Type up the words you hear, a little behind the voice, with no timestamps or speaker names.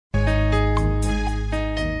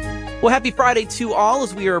Well, happy Friday to all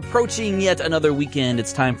as we are approaching yet another weekend.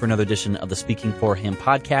 It's time for another edition of the Speaking for Him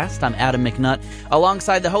podcast. I'm Adam McNutt,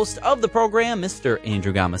 alongside the host of the program, Mr.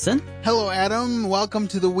 Andrew Gomison. Hello, Adam. Welcome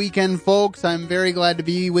to the weekend, folks. I'm very glad to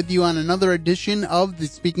be with you on another edition of the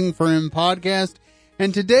Speaking for Him podcast.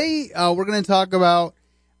 And today, we're going to talk about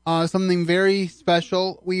something very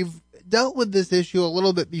special. We've dealt with this issue a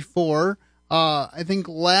little bit before. I think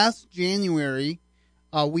last January,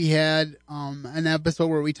 we had an episode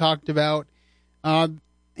where we talked about,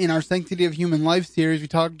 in our Sanctity of Human Life series, we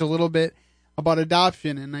talked a little bit about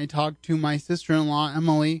adoption, and I talked to my sister-in-law,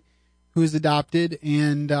 Emily, who's adopted,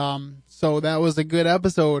 and so that was a good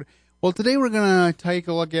episode. Well, today we're going to take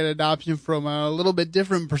a look at adoption from a little bit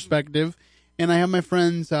different perspective, and I have my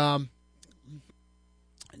friends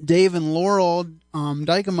Dave and Laurel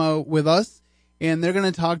Dykema with us, and they're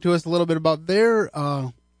going to talk to us a little bit about their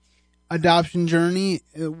adoption journey,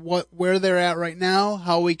 where they're at right now,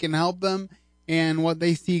 how we can help them, and what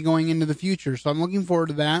they see going into the future. So I'm looking forward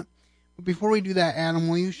to that. But before we do that, Adam,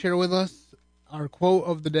 will you share with us our quote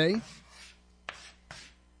of the day?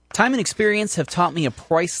 Time and experience have taught me a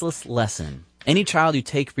priceless lesson. Any child you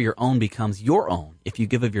take for your own becomes your own if you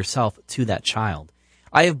give of yourself to that child.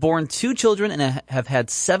 I have borne 2 children and have had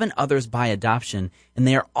 7 others by adoption, and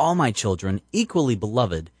they are all my children, equally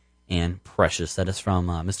beloved and precious. That is from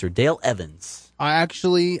Mr. Dale Evans. I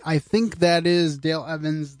think that is Dale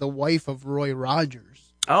Evans, the wife of Roy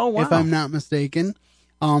Rogers. Oh, wow. If I'm not mistaken.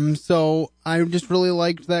 So I just really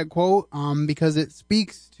liked that quote because it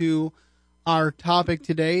speaks to our topic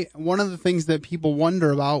today. One of the things that people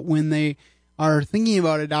wonder about when they are thinking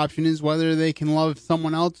about adoption is whether they can love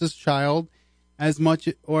someone else's child as much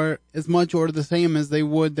or the same as they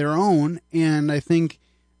would their own. And I think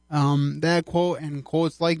that quote and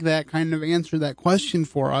quotes like that kind of answer that question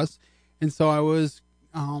for us. And so I was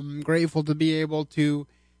grateful to be able to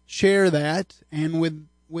share that. And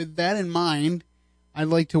with that in mind, I'd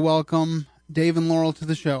like to welcome Dave and Laurel to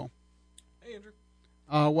the show. Hey, Andrew.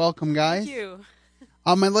 Welcome, guys. Thank you.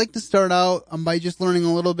 I'd like to start out by just learning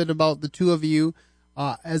a little bit about the two of you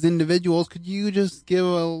as individuals. Could you just give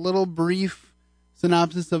a little brief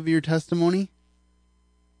synopsis of your testimony?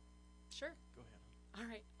 Sure. Go ahead. All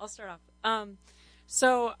right, I'll start off.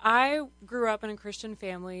 So I grew up in a Christian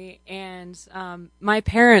family, and my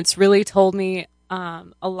parents really told me a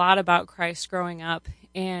lot about Christ growing up,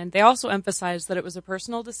 and they also emphasized that it was a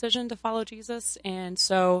personal decision to follow Jesus. And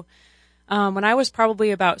so when I was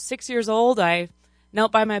probably about 6 years old, I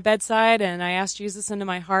knelt by my bedside and I asked Jesus into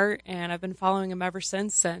my heart, and I've been following him ever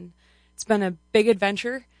since. And it's been a big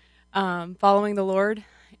adventure following the Lord,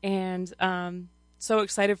 and so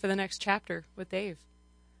excited for the next chapter with Dave.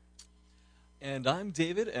 And I'm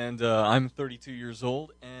David, and I'm 32 years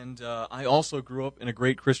old, and I also grew up in a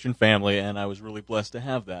great Christian family, and I was really blessed to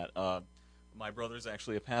have that. My brother's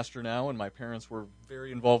actually a pastor now, and my parents were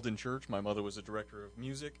very involved in church. My mother was a director of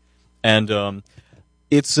music, and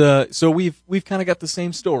it's so we've kind of got the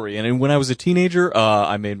same story. And when I was a teenager,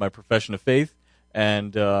 I made my profession of faith,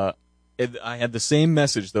 and I had the same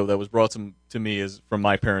message though that was brought to me as from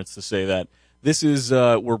my parents to say that this is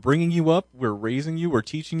we're bringing you up, we're raising you, we're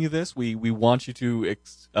teaching you this. We want you to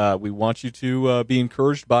be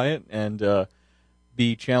encouraged by it and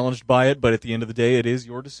be challenged by it. But at the end of the day, it is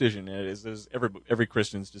your decision. It is every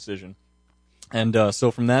Christian's decision. And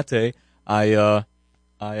so from that day, I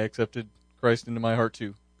accepted Christ into my heart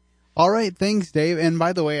too. All right, thanks, Dave. And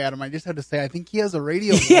by the way, Adam, I just had to say, I think he has a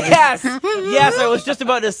radio voice. Yes! Yes, I was just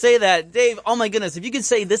about to say that. Dave, oh my goodness, if you could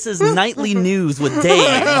say this is Nightly News with Dave,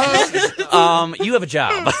 you have a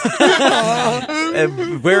job. A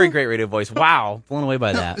very great radio voice. Wow, blown away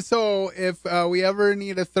by that. So if we ever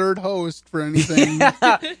need a third host for anything,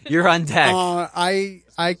 you're on deck.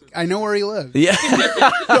 I know where he lives. Yeah.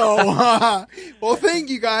 So, well, thank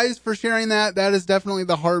you guys for sharing that. That is definitely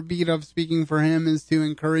the heartbeat of Speaking for Him, is to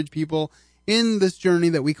encourage people in this journey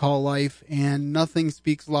that we call life, and nothing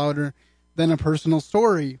speaks louder than a personal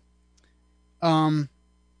story. The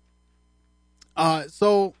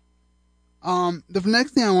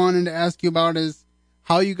next thing I wanted to ask you about is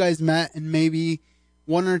how you guys met, and maybe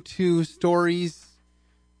one or two stories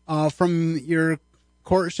from your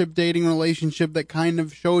courtship, dating relationship that kind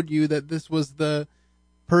of showed you that this was the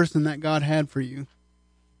person that God had for you.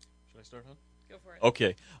 Should I start, huh? Go for it.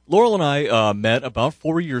 Okay. Laurel and I met about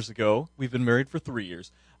 4 years ago. We've been married for 3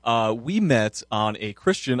 years. We met on a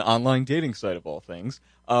Christian online dating site, of all things.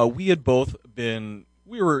 We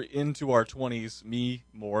were into our 20s, me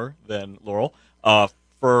more than Laurel,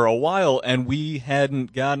 for a while, and we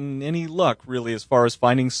hadn't gotten any luck, really, as far as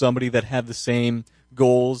finding somebody that had the same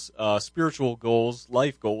goals, spiritual goals,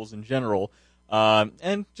 life goals in general,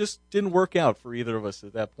 and just didn't work out for either of us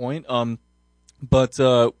at that point. But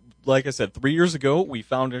like I said, 3 years ago, we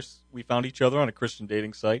found each other on a Christian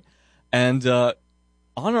dating site, and on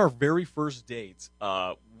our very first date,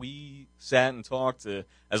 we sat and talked.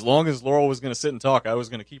 As long as Laurel was going to sit and talk, I was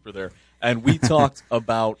going to keep her there, and we talked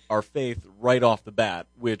about our faith right off the bat,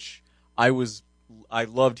 which I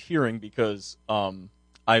loved hearing because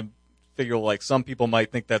I figure like some people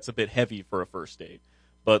might think that's a bit heavy for a first date.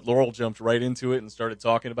 But Laurel jumped right into it and started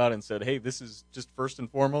talking about it and said, hey, this is just first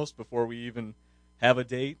and foremost before we even have a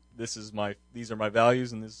date. These are my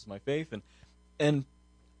values and this is my faith. And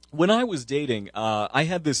when I was dating, I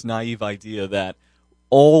had this naive idea that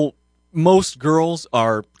most girls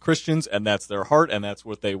are Christians and that's their heart and that's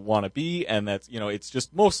what they want to be. And that's, it's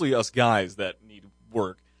just mostly us guys that need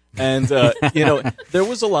work. And, there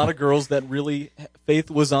was a lot of girls that really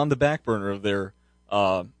faith was on the back burner of their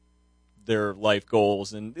life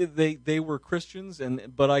goals, and they were Christians,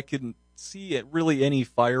 but I couldn't see really any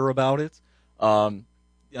fire about it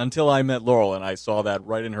until I met Laurel, and I saw that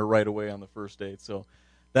right in her right away on the first date. So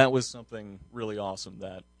that was something really awesome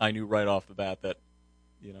that I knew right off the bat that,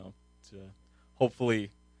 to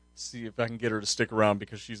hopefully see if I can get her to stick around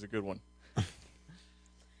because she's a good one.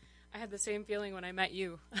 I had the same feeling when I met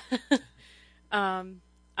you.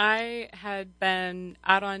 I had been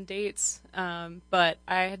out on dates, but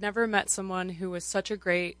I had never met someone who was such a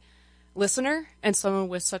great listener and someone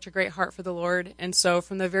with such a great heart for the Lord. And so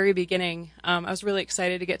from the very beginning, I was really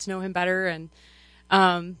excited to get to know him better. And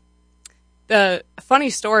the funny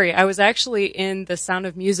story, I was actually in The Sound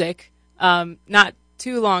of Music not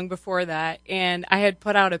too long before that, and I had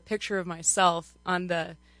put out a picture of myself on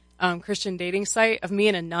the Christian dating site of me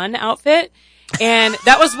in a nun outfit. And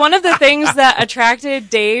that was one of the things that attracted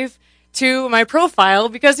Dave to my profile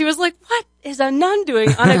because he was like, what is a nun doing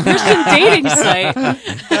on a Christian dating site?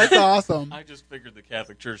 That's awesome. I just figured the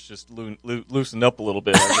Catholic Church just loosened up a little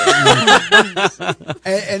bit. I guess.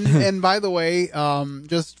 and by the way,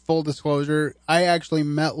 just full disclosure, I actually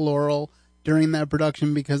met Laurel during that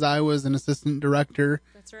production because I was an assistant director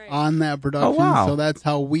on that production. Oh, wow. So that's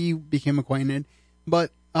how we became acquainted.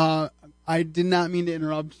 But I did not mean to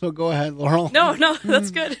interrupt, so go ahead, Laurel. No,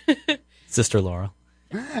 that's good. Sister Laurel.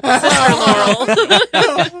 Sister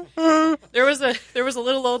Laurel. There was a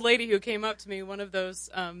little old lady who came up to me one of those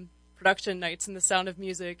production nights in The Sound of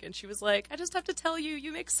Music, and she was like, I just have to tell you,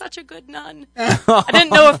 you make such a good nun. I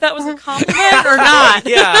didn't know if that was a compliment or not.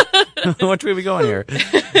 Yeah. Which way are we going here?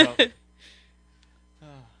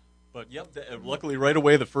 But yep, luckily right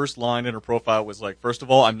away the first line in her profile was like, first of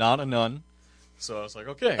all, I'm not a nun. So I was like,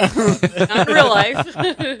 okay. Not in real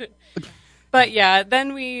life. But yeah,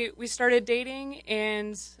 then we started dating,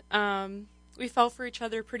 and we fell for each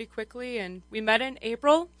other pretty quickly, and we met in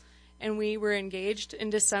April, and we were engaged in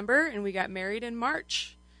December, and we got married in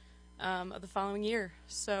March of the following year.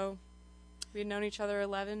 So we had known each other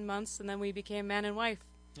 11 months, and then we became man and wife.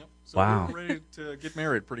 Yep. So wow. we were ready to get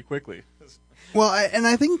married pretty quickly. Well,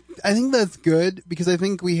 I think that's good because I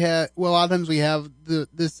think a lot of times we have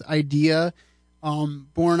this idea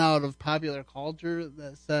born out of popular culture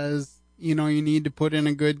that says, you need to put in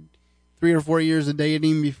a good 3 or 4 years of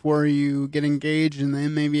dating before you get engaged, and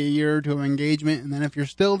then maybe a year or two of engagement. And then if you're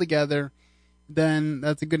still together, then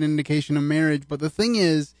that's a good indication of marriage. But the thing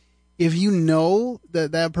is, if you know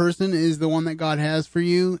that person is the one that God has for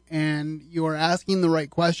you and you're asking the right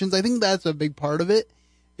questions, I think that's a big part of it,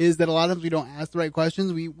 is that a lot of times we don't ask the right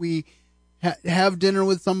questions. We have dinner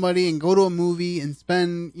with somebody and go to a movie and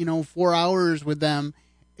spend, 4 hours with them,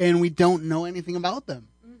 and we don't know anything about them,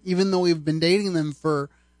 even though we've been dating them for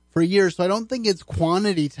years. So I don't think it's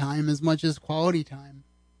quantity time as much as quality time.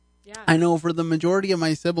 Yeah. I know for the majority of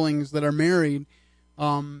my siblings that are married,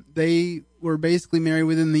 they were basically married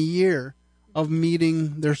within the year of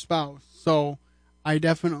meeting their spouse. So I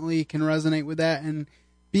definitely can resonate with that. And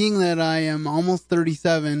being that I am almost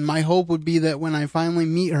 37, my hope would be that when I finally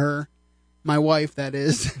meet her, my wife, that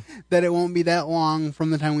is, that it won't be that long from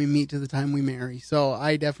the time we meet to the time we marry. So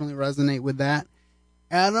I definitely resonate with that.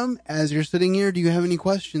 Adam, as you're sitting here, do you have any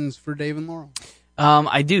questions for Dave and Laurel?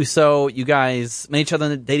 I do. So you guys met each other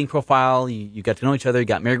on the dating profile. You got to know each other. You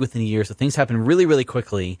got married within a year. So things happened really, really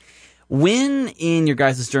quickly. When in your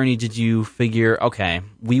guys' journey did you figure, okay,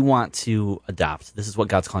 we want to adopt? This is what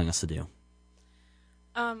God's calling us to do.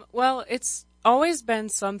 Well, it's always been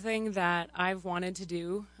something that I've wanted to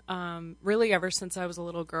do, really ever since I was a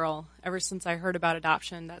little girl. Ever since I heard about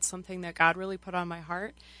adoption, that's something that God really put on my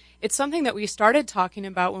heart. It's something that we started talking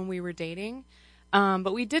about when we were dating,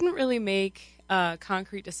 but we didn't really make a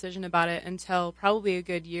concrete decision about it until probably a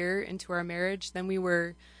good year into our marriage. Then we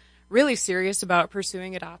were really serious about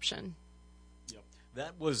pursuing adoption.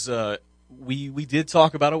 That was we did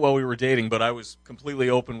talk about it while we were dating, but I was completely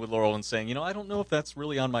open with Laurel and saying, I don't know if that's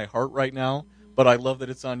really on my heart right now, but I love that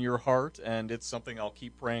it's on your heart, and it's something I'll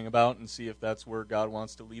keep praying about and see if that's where God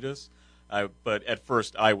wants to lead us. But at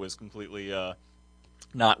first, I was completely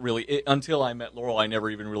not really until I met Laurel. I never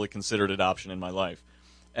even really considered adoption in my life,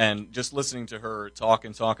 and just listening to her talk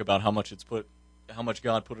about how much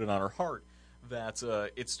God put it on her heart, that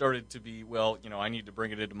it started to be, I need to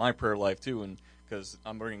bring it into my prayer life too, and because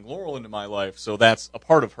I'm bringing Laurel into my life, so that's a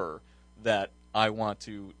part of her that I want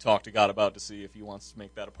to talk to God about to see if He wants to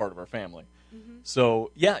make that a part of our family. Mm-hmm.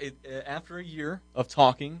 So, after a year of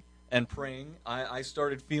talking and praying, I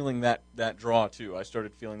started feeling that draw too. I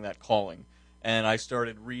started feeling that calling, and I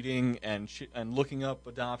started reading and looking up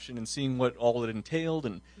adoption and seeing what all it entailed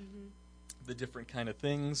and the different kind of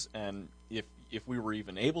things, and if we were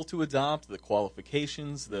even able to adopt, the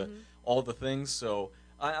qualifications, all the things. So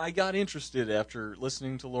I got interested after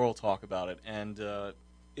listening to Laurel talk about it, and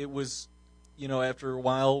it was, after a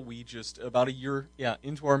while, we just, about a year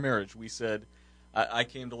into our marriage, we said, I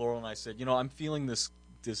came to Laurel and I said, I'm feeling this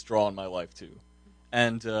draw in my life too.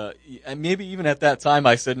 And maybe even at that time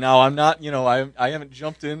I said, no, I'm not, I haven't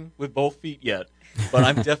jumped in with both feet yet, but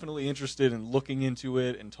I'm definitely interested in looking into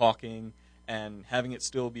it and talking and having it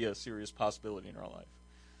still be a serious possibility in our life.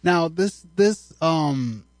 Now, this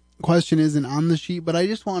question isn't on the sheet, but I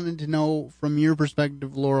just wanted to know from your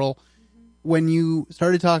perspective, Laurel, when you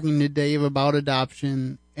started talking to Dave about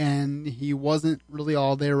adoption and he wasn't really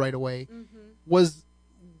all there right away,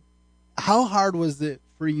 how hard was it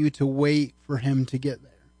for you to wait for him to get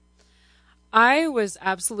there? I was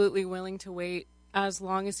absolutely willing to wait as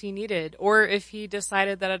long as he needed, or if he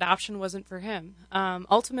decided that adoption wasn't for him.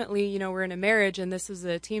 Ultimately, we're in a marriage and this is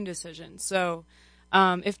a team decision. So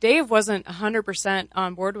if Dave wasn't 100%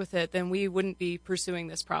 on board with it, then we wouldn't be pursuing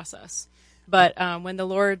this process. But when the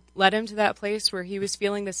Lord led him to that place where he was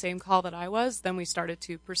feeling the same call that I was, then we started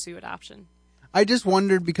to pursue adoption. I just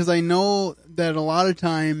wondered because I know that a lot of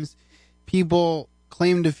times people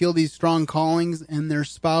claim to feel these strong callings and their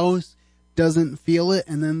spouse doesn't feel it,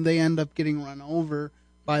 and then they end up getting run over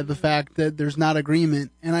by the fact that there's not agreement.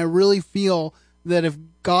 And I really feel that if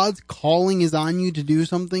God's calling is on you to do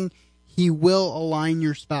something, He will align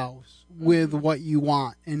your spouse with what you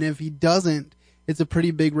want. And if He doesn't, it's a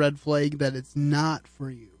pretty big red flag that it's not for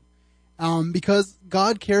you. Because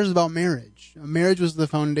God cares about marriage. Marriage was the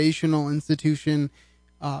foundational institution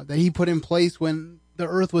that He put in place when the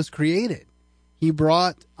earth was created. He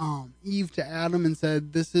brought Eve to Adam and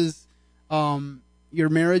said, this is your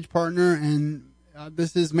marriage partner, and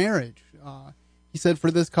this is marriage. He said, for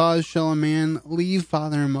this cause shall a man leave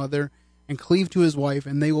father and mother and cleave to his wife,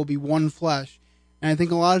 and they will be one flesh. And I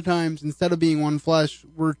think a lot of times, instead of being one flesh,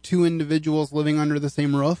 we're two individuals living under the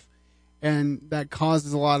same roof, and that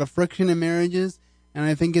causes a lot of friction in marriages, and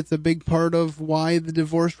I think it's a big part of why the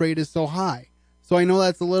divorce rate is so high. So I know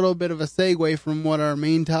that's a little bit of a segue from what our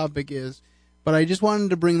main topic is, but I just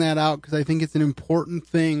wanted to bring that out because I think it's an important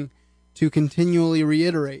thing to continually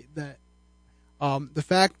reiterate that the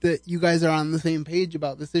fact that you guys are on the same page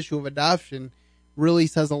about this issue of adoption really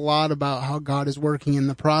says a lot about how God is working in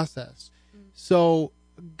the process. So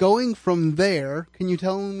going from there, can you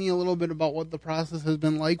tell me a little bit about what the process has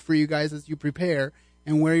been like for you guys as you prepare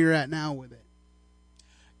and where you're at now with it?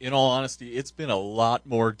 In all honesty, it's been a lot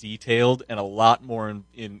more detailed and a lot more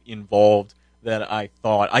involved than I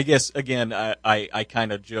thought. I guess, again, I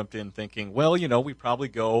kind of jumped in thinking, well, we probably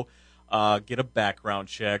go get a background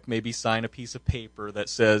check, maybe sign a piece of paper that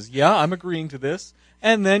says, yeah, I'm agreeing to this.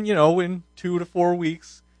 And then, in 2 to 4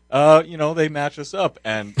 weeks, they match us up.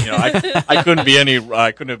 And, I couldn't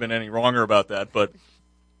have been any wronger about that. But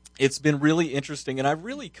it's been really interesting. And I've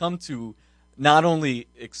really come to not only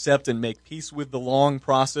accept and make peace with the long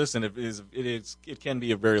process, and it can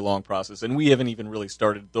be a very long process, and we haven't even really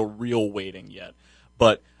started the real waiting yet,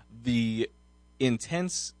 but the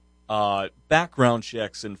intense background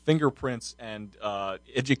checks and fingerprints and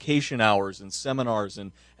education hours and seminars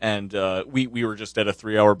and we were just at a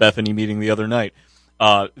 3-hour Bethany meeting the other night.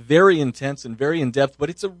 Very intense and very in-depth,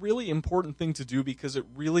 but it's a really important thing to do because it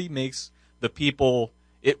really makes the people,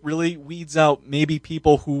 it really weeds out maybe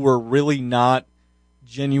people who were really not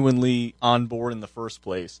genuinely on board in the first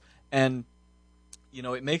place. And,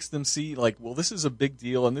 it makes them see like, well, this is a big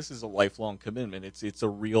deal and this is a lifelong commitment. It's a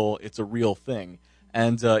real thing.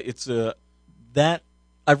 And that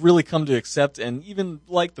I've really come to accept and even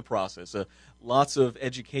like the process. Lots of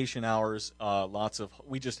education hours,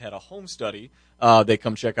 we just had a home study. They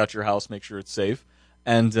come check out your house, make sure it's safe.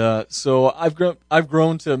 And so I've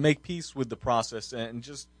grown to make peace with the process and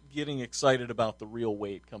just getting excited about the real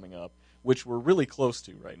weight coming up, which we're really close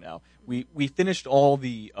to right now. We finished all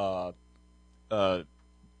the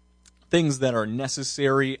things that are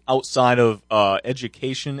necessary outside of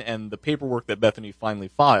education and the paperwork that Bethany finally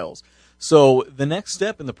files. So the next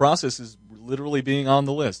step in the process is literally being on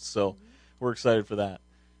the list. So we're excited for that.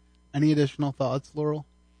 Any additional thoughts, Laurel?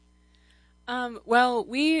 Well,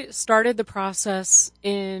 we started the process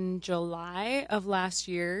in July of last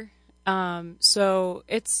year. So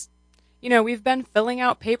it's, we've been filling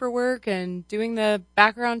out paperwork and doing the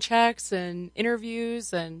background checks and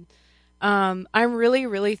interviews. And I'm really,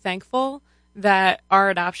 really thankful that our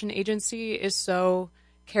adoption agency is so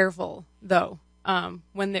careful, though,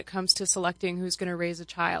 when it comes to selecting who's going to raise a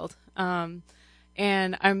child. And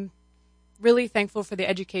I'm really thankful for the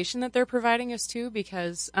education that they're providing us, too,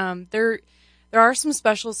 because there are some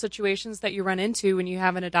special situations that you run into when you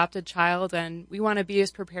have an adopted child, and we want to be as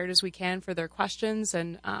prepared as we can for their questions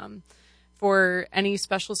and for any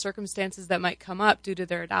special circumstances that might come up due to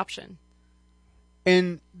their adoption.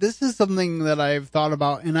 And this is something that I've thought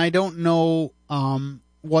about, and I don't know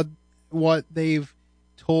what they've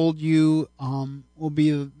told you will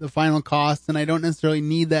be the final cost, and I don't necessarily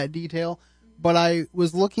need that detail, but I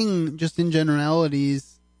was looking just in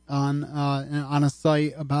generalities on a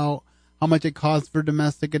site about how much it costs for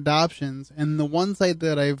domestic adoptions. And the one site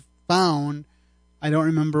that I've found, I don't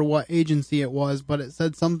remember what agency it was, but it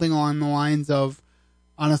said something along the lines of,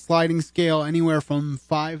 on a sliding scale, anywhere from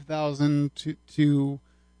 $5,000 to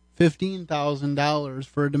 $15,000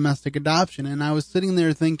 for a domestic adoption. And I was sitting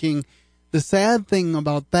there thinking, the sad thing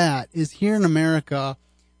about that is here in America,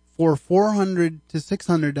 for $400 to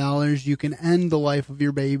 $600, you can end the life of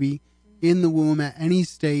your baby in the womb at any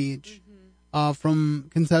stage. From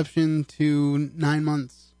conception to 9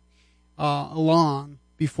 months along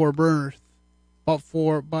before birth.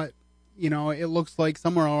 But it looks like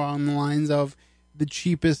somewhere along the lines of the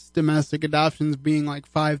cheapest domestic adoptions being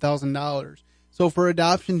like $5,000. So for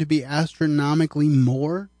adoption to be astronomically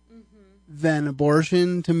more than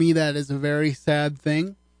abortion, to me, that is a very sad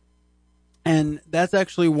thing. And that's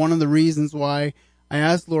actually one of the reasons why I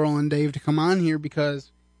asked Laurel and Dave to come on here,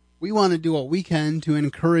 because we want to do what we can to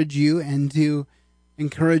encourage you and to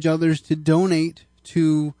encourage others to donate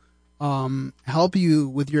to help you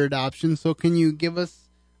with your adoption. So can you give us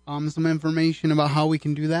some information about how we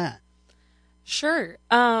can do that? Sure.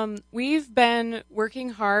 We've been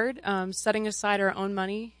working hard, setting aside our own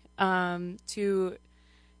money to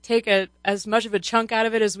take as much of a chunk out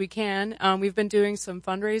of it as we can. We've been doing some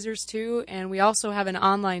fundraisers, too, and we also have an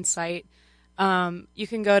online site. You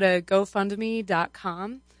can go to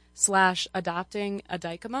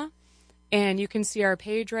GoFundMe.com/adoptingadykema, and you can see our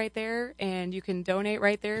page right there, and you can donate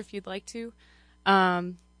right there if you'd like to.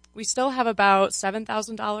 We still have about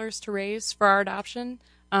 $7,000 to raise for our adoption,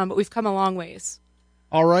 but we've come a long ways.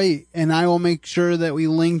 All right, and I will make sure that we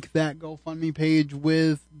link that GoFundMe page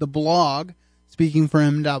with the blog,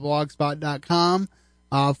 speakingforhim.blogspot.com,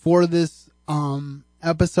 for this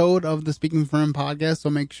episode of the Speaking for Him podcast. So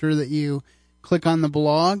make sure that you click on the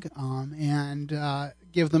blog and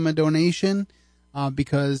give them a donation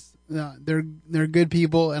because they're good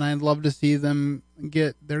people, and I'd love to see them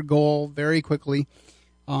get their goal very quickly.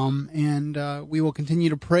 And we will continue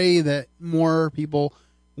to pray that more people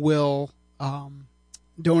will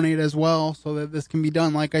donate as well, so that this can be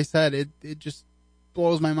done. Like I said, it just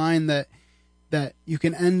blows my mind that you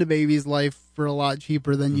can end a baby's life for a lot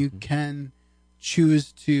cheaper than you can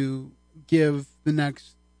choose to give the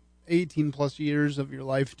next 18 plus years of your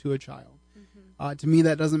life to a child. To me,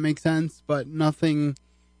 that doesn't make sense, but nothing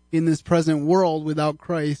in this present world without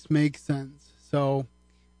Christ makes sense. So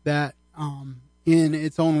that, in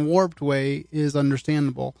its own warped way, is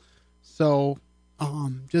understandable. So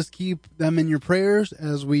just keep them in your prayers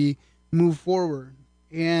as we move forward.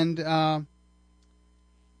 And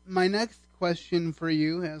my next question for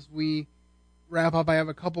you as we wrap up, I have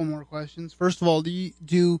a couple more questions. First of all,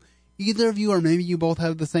 do either of you, or maybe you both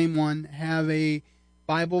have the same one, have a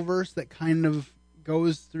Bible verse that kind of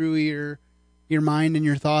goes through your mind and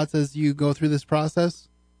your thoughts as you go through this process?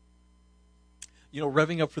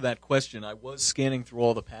 Revving up for that question, I was scanning through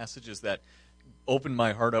all the passages that opened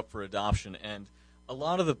my heart up for adoption, and a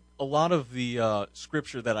lot of the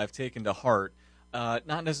scripture that I've taken to heart,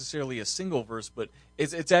 not necessarily a single verse, but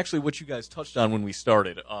it's actually what you guys touched on when we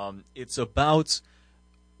started. It's about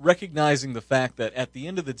recognizing the fact that at the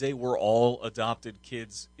end of the day, we're all adopted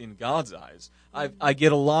kids in God's eyes. I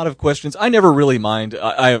get a lot of questions. I never really mind.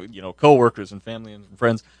 I coworkers and family and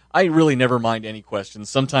friends. I really never mind any questions.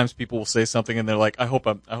 Sometimes people will say something and they're like, I hope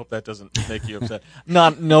that doesn't make you upset.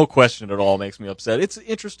 No question at all makes me upset. It's an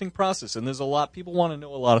interesting process, and there's a lot, people want to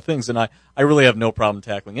know a lot of things, and I really have no problem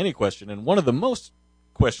tackling any question. And one of the most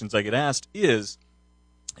questions I get asked is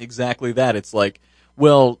exactly that. It's like,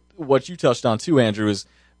 well, what you touched on too, Andrew, is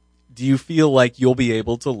do you feel like you'll be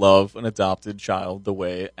able to love an adopted child the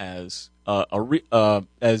way as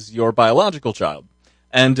as your biological child?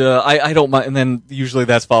 And I don't mind. And then usually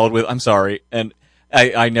that's followed with, I'm sorry. And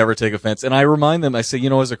I never take offense. And I remind them, I say,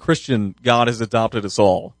 as a Christian, God has adopted us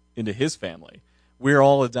all into his family. We're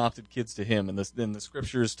all adopted kids to him. And then the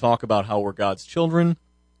scriptures talk about how we're God's children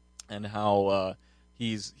and how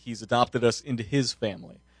he's adopted us into his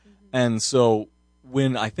family. Mm-hmm. And so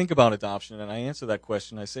when I think about adoption and I answer that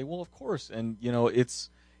question, I say, well, of course. And,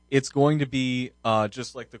 it's going to be,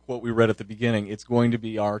 just like the quote we read at the beginning, it's going to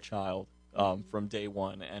be our child from day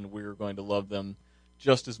one, and we're going to love them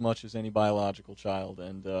just as much as any biological child.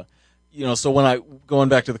 And, so when going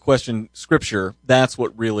back to the question, Scripture, that's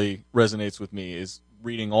what really resonates with me, is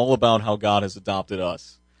reading all about how God has adopted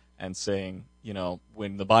us and saying,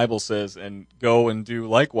 when the Bible says, and go and do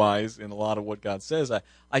likewise in a lot of what God says,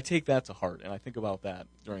 I take that to heart, and I think about that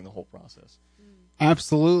during the whole process.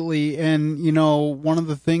 Absolutely. And, one of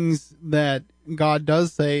the things that God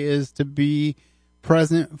does say is to be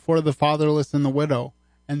present for the fatherless and the widow.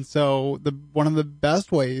 And so one of the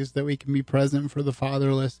best ways that we can be present for the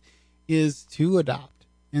fatherless is to adopt.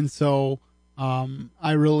 And so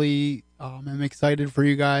I really am excited for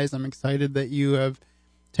you guys. I'm excited that you have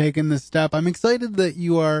taken this step. I'm excited that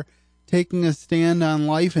you are taking a stand on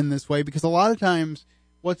life in this way, because a lot of times,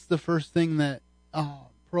 what's the first thing that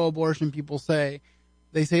pro-abortion people say?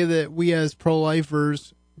 They say that we as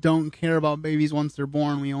pro-lifers don't care about babies once they're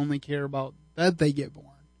born. We only care about that they get born.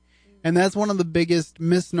 And that's one of the biggest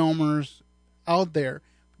misnomers out there,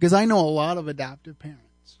 because I know a lot of adoptive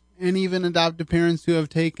parents, and even adoptive parents who have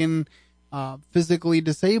taken physically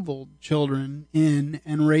disabled children in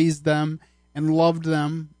and raised them and loved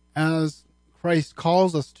them as Christ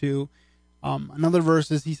calls us to. Another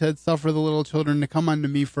verse is, he said, suffer the little children to come unto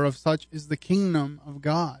me, for of such is the kingdom of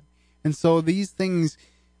God. And so these things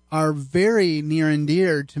are very near and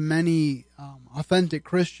dear to many authentic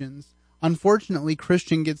Christians. Unfortunately,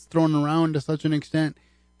 Christian gets thrown around to such an extent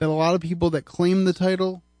that a lot of people that claim the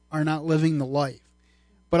title are not living the life.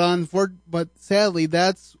 But sadly,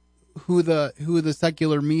 that's who the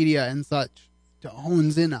secular media and such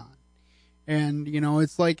hones in on. And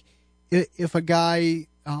it's like if a guy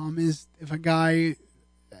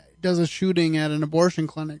does a shooting at an abortion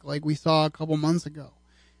clinic like we saw a couple months ago,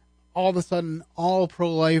 all of a sudden all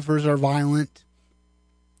pro-lifers are violent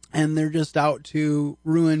and they're just out to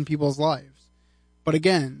ruin people's lives. But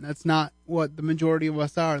again, that's not what the majority of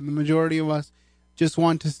us are. The majority of us just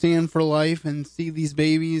want to stand for life and see these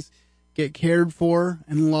babies get cared for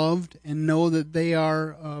and loved and know that they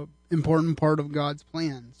are an important part of God's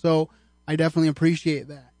plan. So I definitely appreciate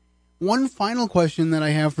that. One final question that I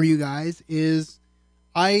have for you guys is,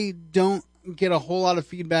 I don't get a whole lot of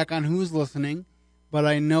feedback on who's listening, but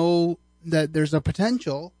I know that there's a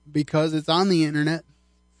potential, because it's on the internet,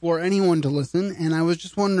 for anyone to listen. And I was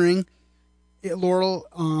just wondering, Laurel,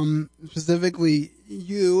 specifically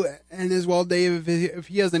you, and as well Dave, if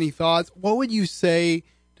he has any thoughts, what would you say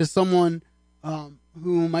to someone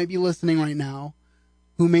who might be listening right now,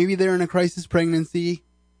 who maybe they're in a crisis pregnancy,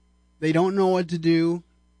 they don't know what to do,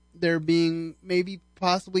 they're being maybe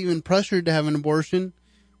possibly even pressured to have an abortion?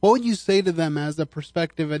 What would you say to them as a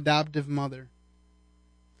prospective adoptive mother?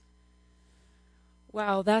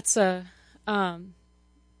 Wow, that's a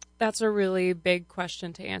really big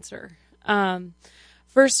question to answer.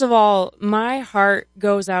 First of all, my heart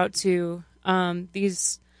goes out to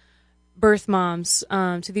these birth moms,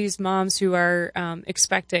 to these moms who are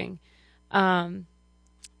expecting. I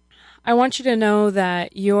want you to know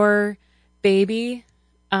that your baby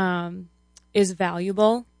is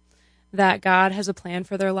valuable, that God has a plan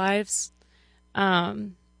for their lives.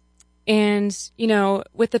 And,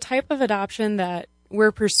 with the type of adoption that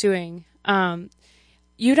we're pursuing,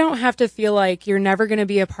 you don't have to feel like you're never going to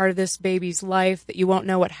be a part of this baby's life, that you won't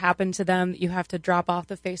know what happened to them, that you have to drop off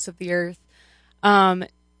the face of the earth. There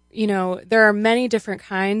are many different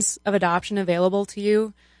kinds of adoption available to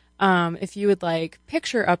you. If you would like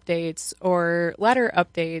picture updates or letter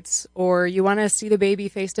updates, or you want to see the baby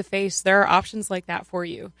face to face, there are options like that for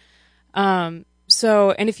you. And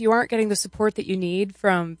if you aren't getting the support that you need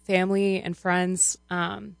from family and friends,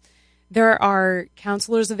 there are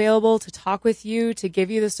counselors available to talk with you, to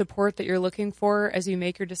give you the support that you're looking for as you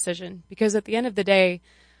make your decision. Because at the end of the day,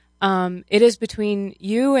 it is between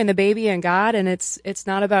you and the baby and God, and it's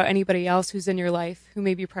not about anybody else who's in your life who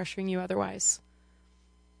may be pressuring you otherwise.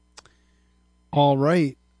 All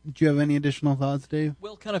right. Do you have any additional thoughts, Dave?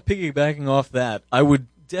 Well, kind of piggybacking off that, I would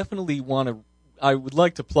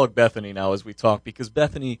like to plug Bethany now as we talk, because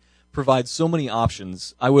Bethany provides so many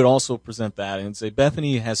options. I would also present that and say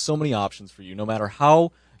Bethany has so many options for you, no matter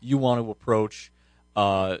how you want to approach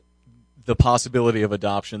the possibility of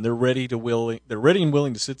adoption. They're ready and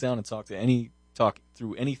willing to sit down and talk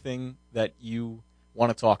through anything that you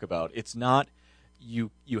want to talk about. It's not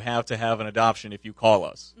you have to have an adoption if you call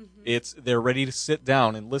us. Mm-hmm. They're ready to sit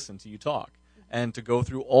down and listen to you talk and to go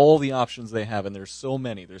through all the options they have. And there's so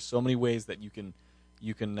many ways that you can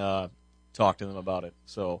talk to them about it.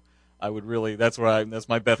 So I would really, that's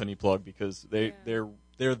my Bethany plug, because they're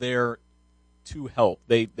there to help.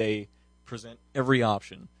 They present every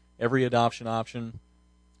adoption option,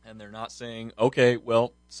 and they're not saying, okay,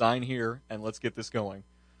 well, sign here and let's get this going.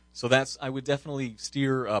 So I would definitely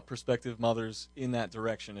steer prospective mothers in that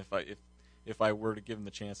direction if I were to give them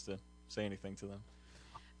the chance to say anything to them.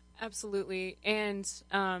 Absolutely. And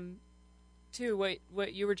too,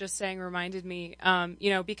 what you were just saying reminded me,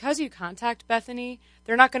 because you contact Bethany,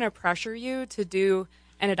 they're not going to pressure you to do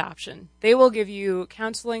an adoption. They will give you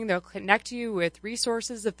counseling. They'll connect you with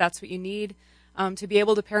resources if that's what you need, to be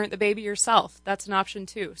able to parent the baby yourself. That's an option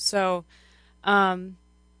too. So,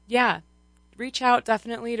 reach out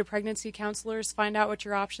definitely to pregnancy counselors, find out what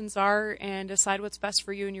your options are, and decide what's best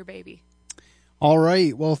for you and your baby. All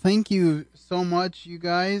right. Well, thank you so much, you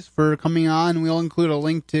guys, for coming on. We'll include a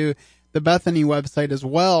link to the Bethany website as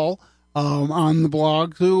well on the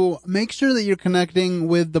blog. So make sure that you're connecting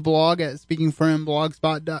with the blog at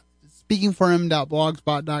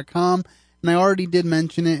speakingforhim.blogspot.com. And I already did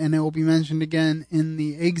mention it, and it will be mentioned again in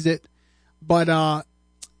the exit. But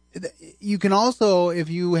you can also, if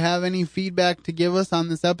you have any feedback to give us on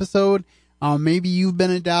this episode, maybe you've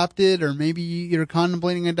been adopted, or maybe you're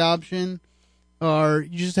contemplating adoption, or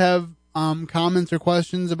you just have comments or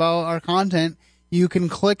questions about our content, you can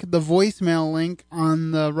click the voicemail link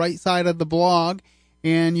on the right side of the blog,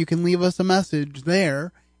 and you can leave us a message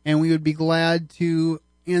there, and we would be glad to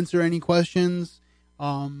answer any questions,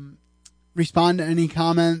 respond to any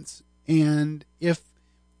comments, and if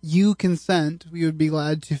you consent, we would be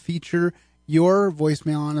glad to feature your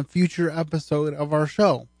voicemail on a future episode of our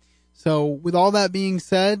show. So with all that being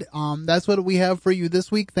said, that's what we have for you this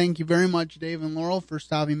week. Thank you very much, Dave and Laurel, for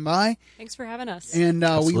stopping by. Thanks for having us. And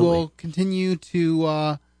we will continue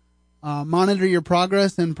to monitor your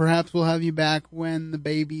progress, and perhaps we'll have you back when the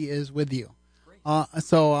baby is with you.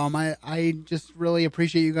 I just really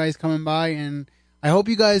appreciate you guys coming by, and I hope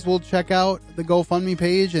you guys will check out the GoFundMe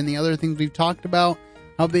page and the other things we've talked about.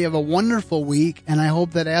 I hope they have a wonderful week, and I hope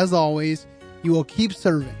that, as always, you will keep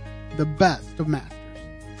serving the best of masters.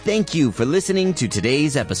 Thank you for listening to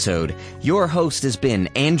today's episode. Your host has been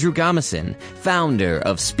Andrew Gomison, founder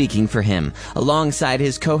of Speaking for Him, alongside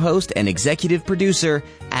his co-host and executive producer,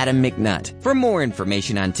 Adam McNutt. For more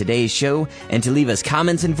information on today's show and to leave us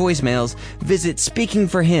comments and voicemails, visit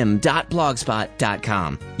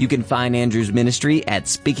speakingforhim.blogspot.com. You can find Andrew's ministry at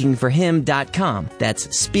speakingforhim.com.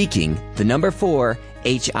 That's speaking, 4,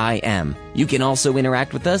 HIM. You can also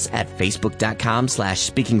interact with us at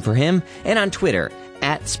facebook.com/speakingforhim and on Twitter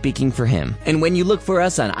 @SpeakingForHim. And when you look for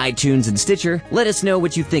us on iTunes and Stitcher, let us know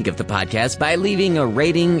what you think of the podcast by leaving a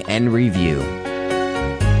rating and review.